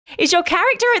Is your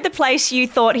character at the place you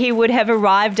thought he would have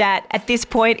arrived at this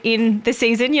point in the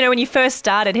season? You know, when you first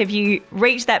started, have you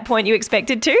reached that point you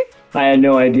expected to? I had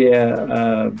no idea.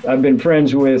 I've been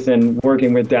friends with and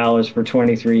working with Dallas for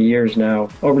 23 years now,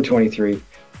 over 23,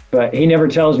 but he never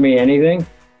tells me anything.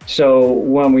 So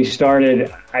when we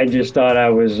started, I just thought I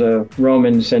was a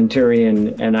Roman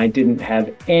centurion and I didn't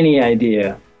have any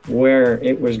idea where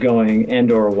it was going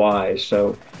and or why.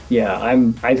 So yeah,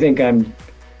 I think I'm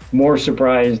more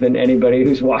surprised than anybody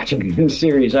who's watching this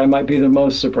series. I might be the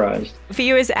most surprised. For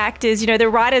you as actors, you know, the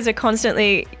writers are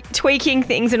constantly tweaking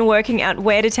things and working out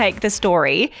where to take the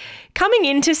story. Coming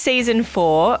into season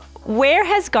 4, where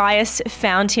has Gaius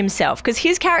found himself? Because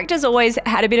his character's always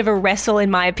had a bit of a wrestle, in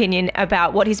my opinion,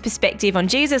 about what his perspective on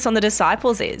Jesus, on the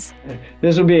disciples is.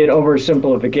 This will be an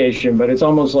oversimplification, but it's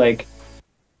almost like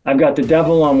I've got the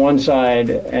devil on one side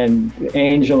and the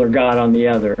angel or God on the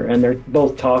other, and they're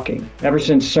both talking. Ever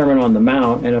since Sermon on the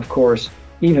Mount, and of course,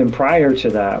 even prior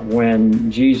to that,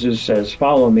 when Jesus says,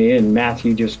 "Follow me," and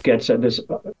Matthew just gets at this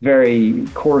very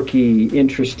quirky,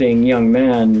 interesting young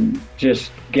man,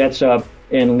 just gets up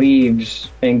and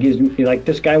leaves and gives me, like,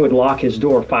 this guy would lock his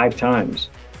door 5 times,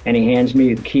 and he hands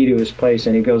me the key to his place,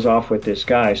 and he goes off with this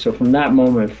guy. So from that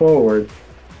moment forward,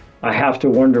 I have to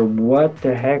wonder what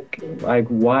the heck, like,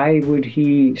 why would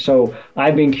he? So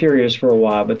I've been curious for a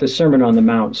while, but the Sermon on the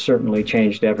Mount certainly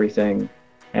changed everything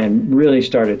and really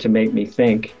started to make me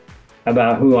think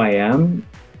about who I am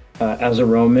as a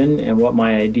Roman and what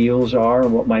my ideals are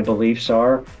and what my beliefs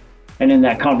are. And in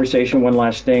that conversation, one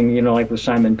last thing, you know, like with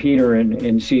Simon Peter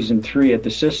in season 3 at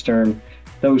the cistern,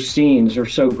 those scenes are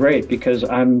so great because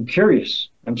I'm curious.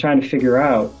 I'm trying to figure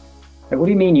out, like, what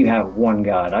do you mean you have one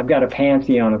God? I've got a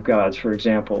pantheon of gods, for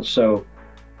example. So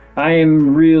I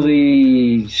am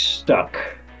really stuck.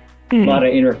 A lot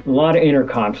of inner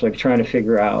conflict trying to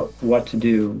figure out what to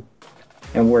do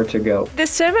and where to go. The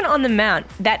Sermon on the Mount,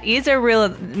 that is a real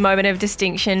moment of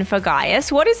distinction for Gaius.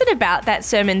 What is it about that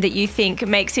sermon that you think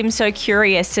makes him so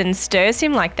curious and stirs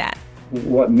him like that?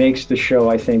 What makes the show,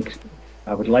 I think,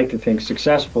 I would like to think,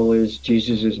 successful is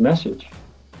Jesus's message.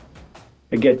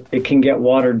 It can get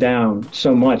watered down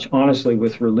so much, honestly,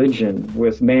 with religion,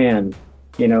 with man,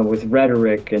 you know, with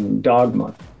rhetoric and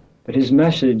dogma. But his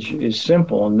message is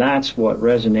simple, and that's what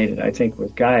resonated, I think,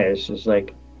 with Gaius, is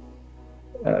like,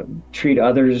 treat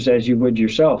others as you would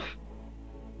yourself,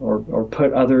 or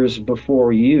put others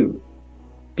before you.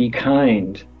 Be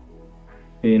kind.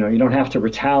 You know, you don't have to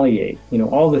retaliate. You know,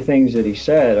 all the things that he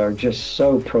said are just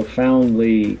so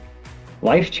profoundly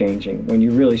life-changing when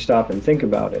you really stop and think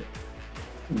about it.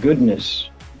 Goodness,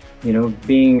 you know,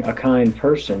 being a kind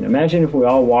person. Imagine if we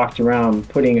all walked around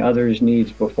putting others'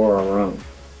 needs before our own.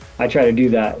 I try to do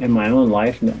that in my own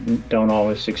life, don't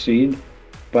always succeed,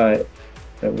 but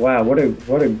wow, what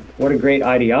a great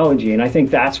ideology. And I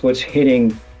think that's what's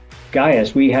hitting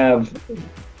Gaius. We have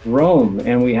Rome,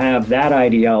 and we have that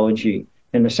ideology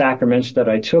and the sacraments that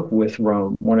I took with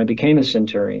Rome when I became a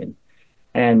centurion.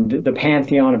 And the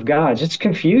pantheon of gods, it's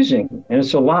confusing and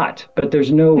it's a lot, but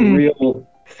there's no real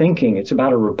thinking. It's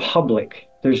about a republic.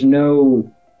 There's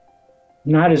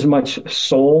not as much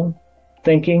soul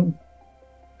thinking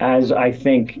as I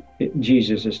think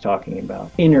Jesus is talking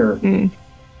about, inner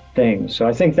things. So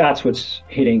I think that's what's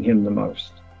hitting him the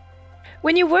most.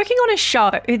 When you're working on a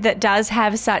show that does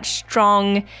have such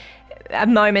strong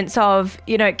moments of,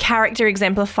 you know, character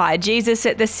exemplified, Jesus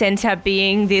at the center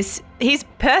being this, he's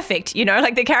perfect, you know,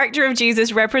 like the character of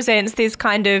Jesus represents this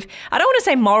kind of, I don't want to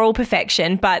say moral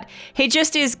perfection, but he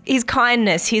just is, his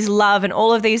kindness, his love, and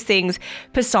all of these things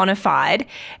personified.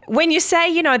 When you say,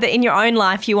 you know, that in your own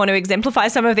life you want to exemplify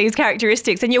some of these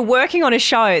characteristics and you're working on a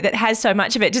show that has so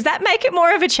much of it, does that make it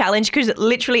more of a challenge? Because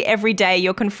literally every day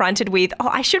you're confronted with, oh,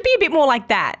 I should be a bit more like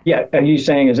that. Yeah. Are you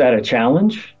saying, is that a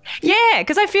challenge? Yeah,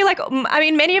 because I feel like, I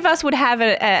mean, many of us would have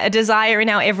a desire in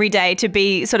our everyday to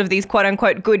be sort of these quote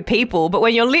unquote good people. But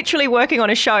when you're literally working on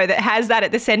a show that has that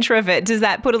at the center of it, does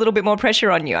that put a little bit more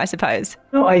pressure on you, I suppose?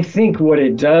 No, I think what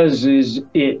it does is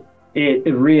it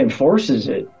reinforces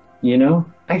it, you know?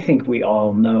 I think we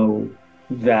all know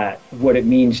that what it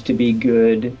means to be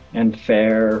good and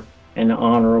fair and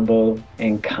honorable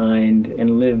and kind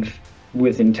and live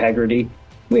with integrity.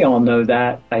 We all know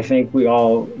that. I think we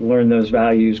all learn those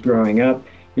values growing up.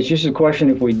 It's just a question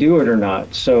if we do it or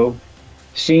not. So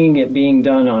seeing it being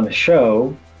done on a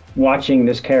show, watching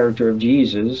this character of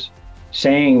Jesus,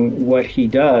 saying what he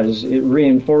does, it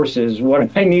reinforces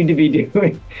what I need to be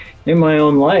doing in my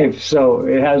own life. So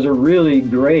it has had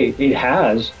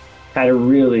a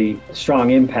really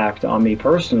strong impact on me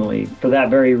personally for that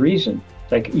very reason.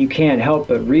 Like, you can't help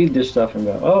but read this stuff and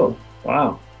go, oh,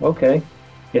 wow, okay.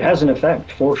 It has an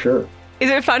effect, for sure. Is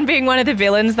it fun being one of the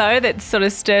villains, though, that sort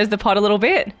of stirs the pot a little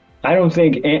bit? I don't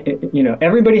think,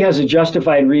 everybody has a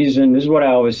justified reason. This is what I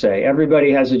always say.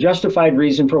 Everybody has a justified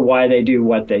reason for why they do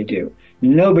what they do.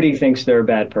 Nobody thinks they're a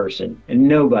bad person. And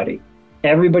nobody.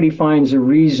 Everybody finds a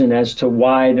reason as to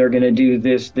why they're going to do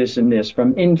this, this, and this.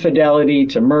 From infidelity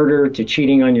to murder to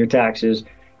cheating on your taxes.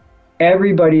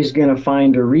 Everybody's going to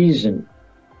find a reason.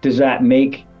 Does that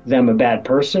make them a bad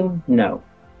person? No,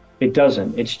 it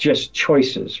doesn't. It's just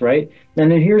choices, right? And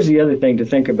then here's the other thing to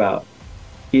think about.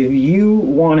 If you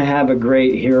want to have a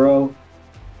great hero,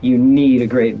 you need a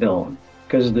great villain.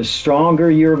 Because the stronger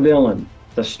your villain,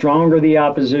 the stronger the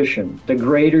opposition, the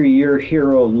greater your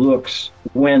hero looks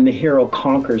when the hero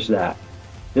conquers that.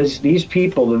 These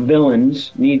people, the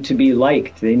villains, need to be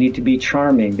liked. They need to be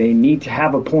charming. They need to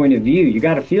have a point of view. You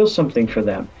got to feel something for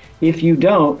them. If you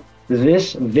don't,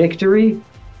 this victory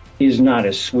is not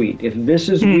as sweet. If this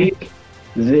is weak,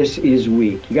 this is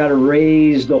weak. You got to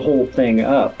raise the whole thing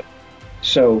up.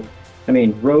 So, I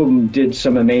mean, Rome did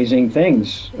some amazing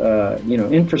things,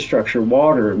 infrastructure,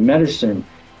 water, medicine,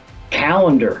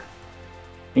 calendar.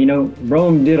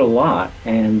 Rome did a lot,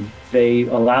 and they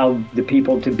allowed the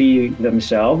people to be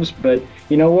themselves. But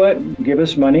you know what? Give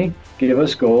us money, give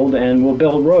us gold, and we'll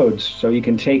build roads so you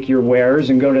can take your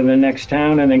wares and go to the next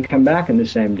town and then come back in the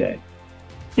same day.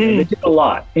 They did a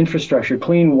lot. Infrastructure,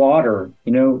 clean water,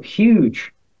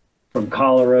 huge. From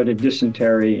cholera to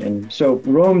dysentery. And so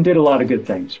Rome did a lot of good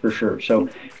things, for sure. So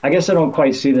I guess I don't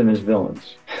quite see them as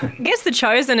villains. I guess The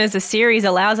Chosen as a series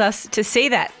allows us to see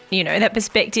that, that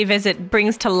perspective as it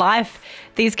brings to life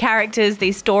these characters,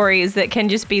 these stories that can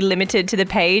just be limited to the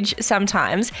page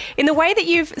sometimes. In the way that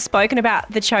you've spoken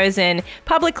about The Chosen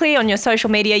publicly on your social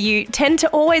media, you tend to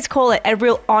always call it a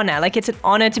real honor. Like, it's an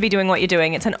honor to be doing what you're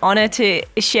doing. It's an honor to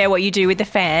share what you do with the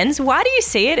fans. Why do you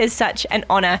see it as such an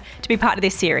honor to be part of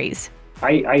this series?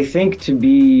 I think to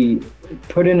be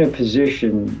put in a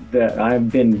position that I've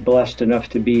been blessed enough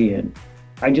to be in,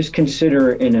 I just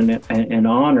consider it an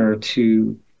honor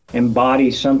to embody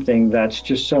something that's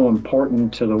just so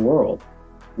important to the world.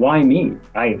 Why me?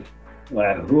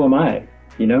 Who am I?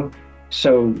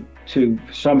 So to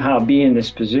somehow be in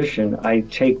this position, I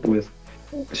take with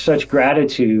such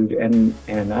gratitude, and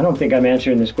I don't think I'm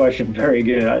answering this question very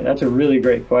good. That's a really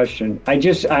great question.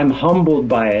 I'm humbled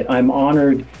by it. I'm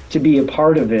honored to be a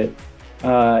part of it.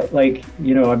 I've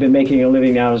been making a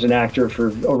living now as an actor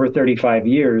for over 35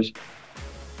 years.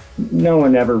 No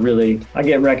one ever really, I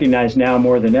get recognized now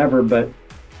more than ever, but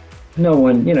no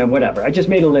one, whatever. I just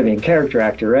made a living, character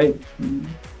actor, right?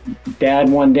 Dad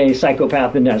one day,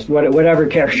 psychopath the next, whatever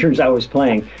characters I was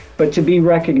playing. But to be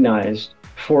recognized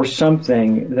for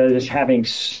something that is having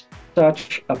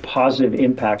such a positive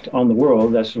impact on the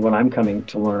world, that's what I'm coming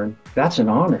to learn, that's an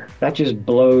honor. That just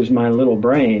blows my little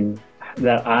brain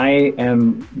that I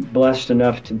am blessed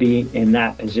enough to be in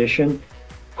that position.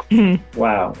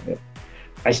 Wow.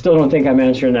 I still don't think I'm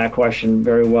answering that question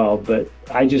very well, but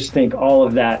I just think all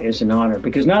of that is an honor,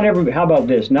 because how about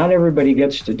this? Not everybody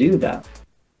gets to do that.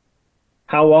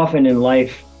 How often in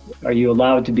life are you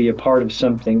allowed to be a part of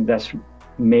something that's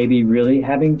maybe really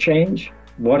having change?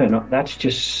 That's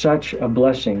just such a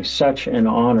blessing, such an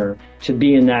honor to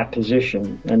be in that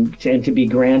position and to be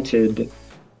granted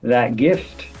that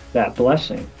gift, that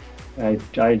blessing. That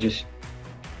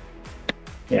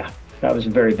was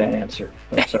a very bad answer.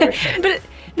 I'm sorry.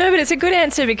 but it's a good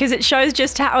answer, because it shows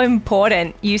just how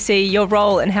important you see your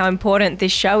role and how important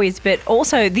this show is. But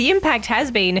also the impact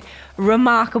has been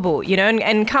remarkable,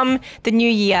 and come the new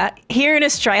year here in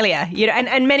Australia,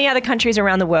 and many other countries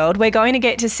around the world, we're going to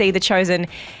get to see The Chosen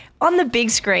on the big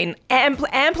screen,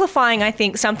 amplifying, I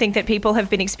think, something that people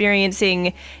have been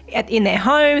experiencing in their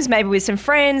homes, maybe with some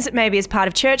friends, maybe as part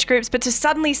of church groups, but to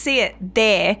suddenly see it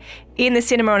there in the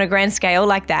cinema on a grand scale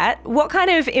like that, what kind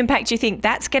of impact do you think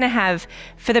that's going to have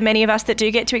for the many of us that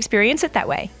do get to experience it that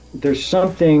way? There's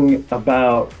something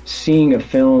about seeing a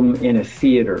film in a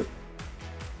theater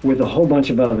with a whole bunch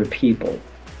of other people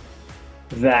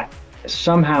that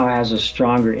somehow has a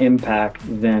stronger impact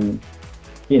than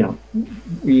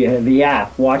the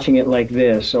app, watching it like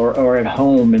this, or at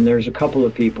home and there's a couple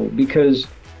of people, because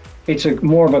it's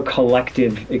more of a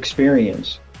collective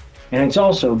experience. And it's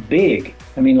also big.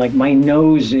 I mean, like, my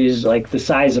nose is like the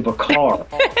size of a car.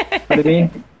 You know what I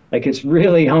mean? Like, it's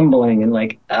really humbling and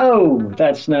like, oh,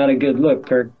 that's not a good look,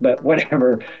 Kirk, but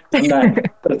whatever. I'm not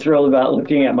thrilled about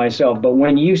looking at myself. But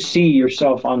when you see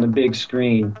yourself on the big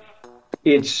screen,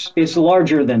 it's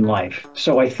larger than life.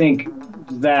 So I think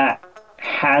that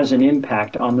has an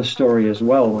impact on the story as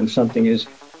well, when something is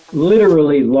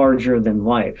literally larger than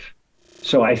life.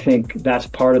 So I think that's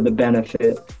part of the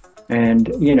benefit. and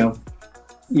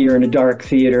you're in a dark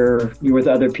theater, you're with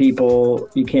other people,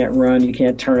 you can't run, you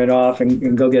can't turn it off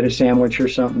and go get a sandwich or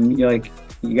something.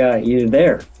 You're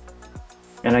there.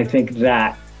 And I think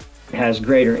that has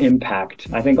greater impact.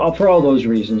 I think for all those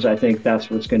reasons, I think that's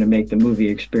what's going to make the movie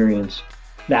experience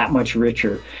that much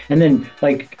richer. And then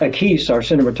like Akis, our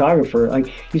cinematographer, like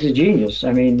he's a genius.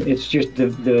 I mean, it's just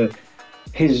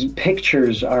his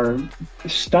pictures are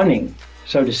stunning.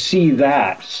 So to see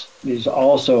that is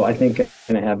also, I think,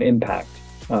 going to have impact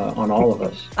on all of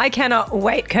us. I cannot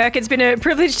wait, Kirk. It's been a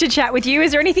privilege to chat with you.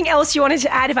 Is there anything else you wanted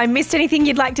to add? If I missed anything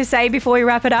you'd like to say before we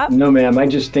wrap it up? No, ma'am. I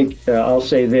just think I'll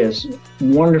say this.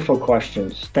 Wonderful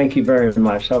questions. Thank you very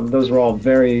much. Those were all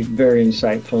very, very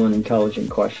insightful and intelligent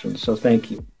questions. So thank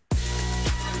you.